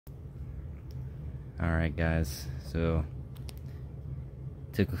Alright guys, so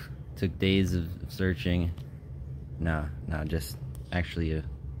took days of searching. No, just actually a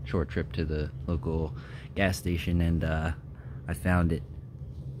short trip to the local gas station, and I found it.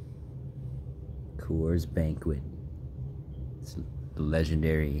 Coors Banquet. It's the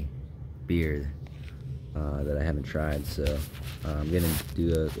legendary beer that I haven't tried, so I'm gonna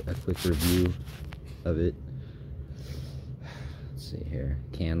do a quick review of it. Let's see here.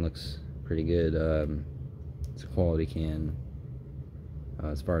 Can looks pretty good. It's a quality can.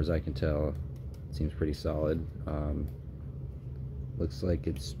 As far as I can tell, it seems pretty solid. Looks like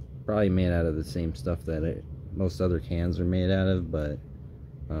it's probably made out of the same stuff that most other cans are made out of, but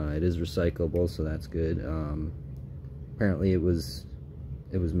it is recyclable, so that's good. Apparently it was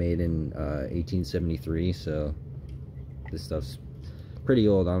made in 1873, so this stuff's pretty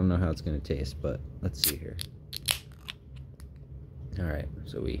old. I don't know how it's gonna taste, but let's see here. Alright,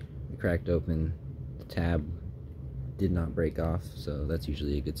 so we cracked open. The tab did not break off, so that's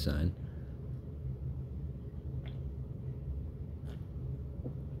usually a good sign.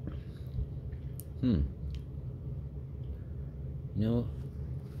 You know,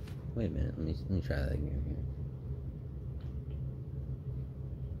 wait a minute, let me try that again here.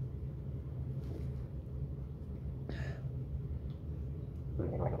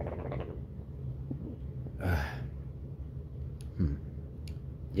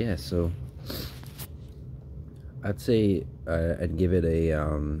 Yeah, so I'd say I'd give it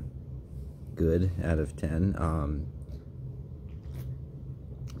a good out of 10.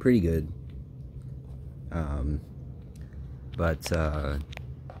 Pretty good. But I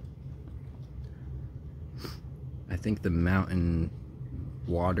think the mountain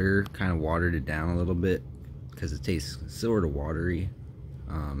water kind of watered it down a little bit, because it tastes sort of watery.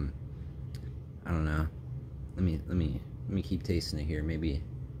 I don't know. Let me keep tasting it here. Maybe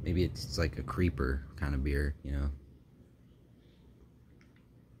it's like a creeper kind of beer, you know.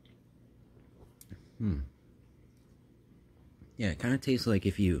 Yeah, it kind of tastes like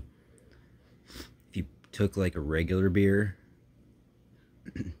if you took like a regular beer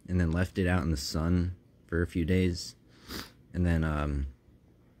and then left it out in the sun for a few days, and then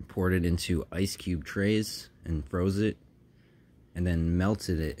poured it into ice cube trays and froze it, and then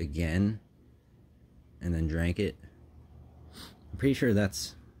melted it again and then drank it. I'm pretty sure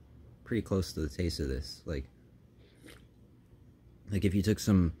that's pretty close to the taste of this. Like if you took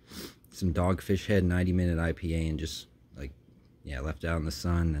some Dogfish Head 90-minute IPA and just left it out in the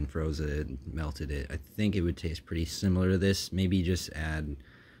sun and froze it and melted it, I think it would taste pretty similar to this. Maybe just add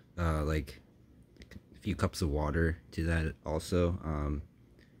like a few cups of water to that also,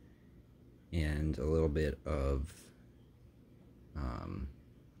 and a little bit of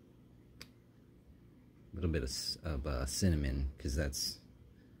cinnamon, because that's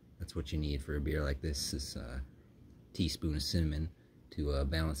what you need for a beer like this, is a teaspoon of cinnamon to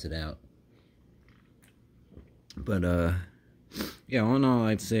balance it out. But yeah, all in all,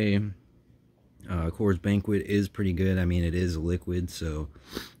 I'd say Coors Banquet is pretty good. I mean, it is a liquid, so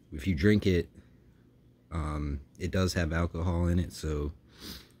if you drink it, it does have alcohol in it, so,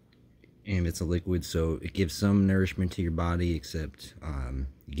 and it's a liquid, so it gives some nourishment to your body, except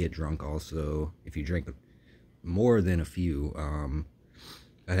you get drunk also if you drink more than a few.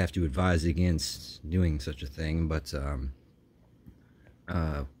 I'd have to advise against doing such a thing, but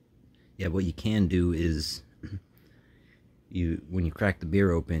yeah, what you can do is, when you crack the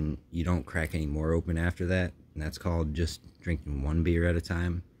beer open, you don't crack any more open after that, and that's called just drinking one beer at a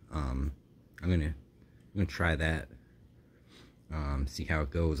time. I'm gonna try that, see how it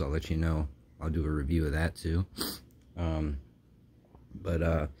goes. I'll let you know. I'll do a review of that too.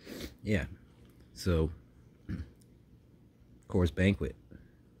 Yeah, so Coors Banquet,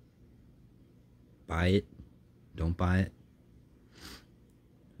 buy it, don't buy it,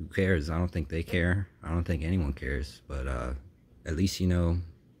 who cares? I don't think they care. I don't think anyone cares, but at least you know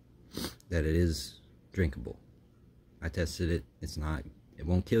that it is drinkable. I tested it. It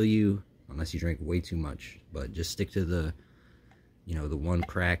won't kill you unless you drink way too much, but just stick to the, the one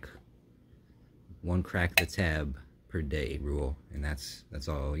crack the tab per day rule, and that's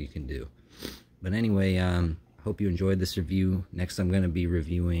all you can do. But anyway, hope you enjoyed this review. Next I'm going to be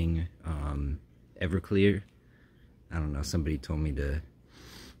reviewing Everclear. I don't know, somebody told me to,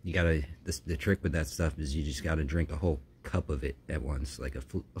 the trick with that stuff is you just gotta drink a whole cup of it at once, like a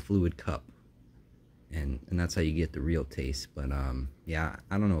fluid cup, and that's how you get the real taste. But yeah,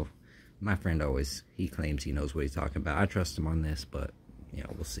 I don't know, my friend he claims he knows what he's talking about. I trust him on this, but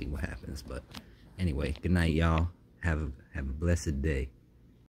we'll see what happens. But anyway, good night, y'all. Have a blessed day.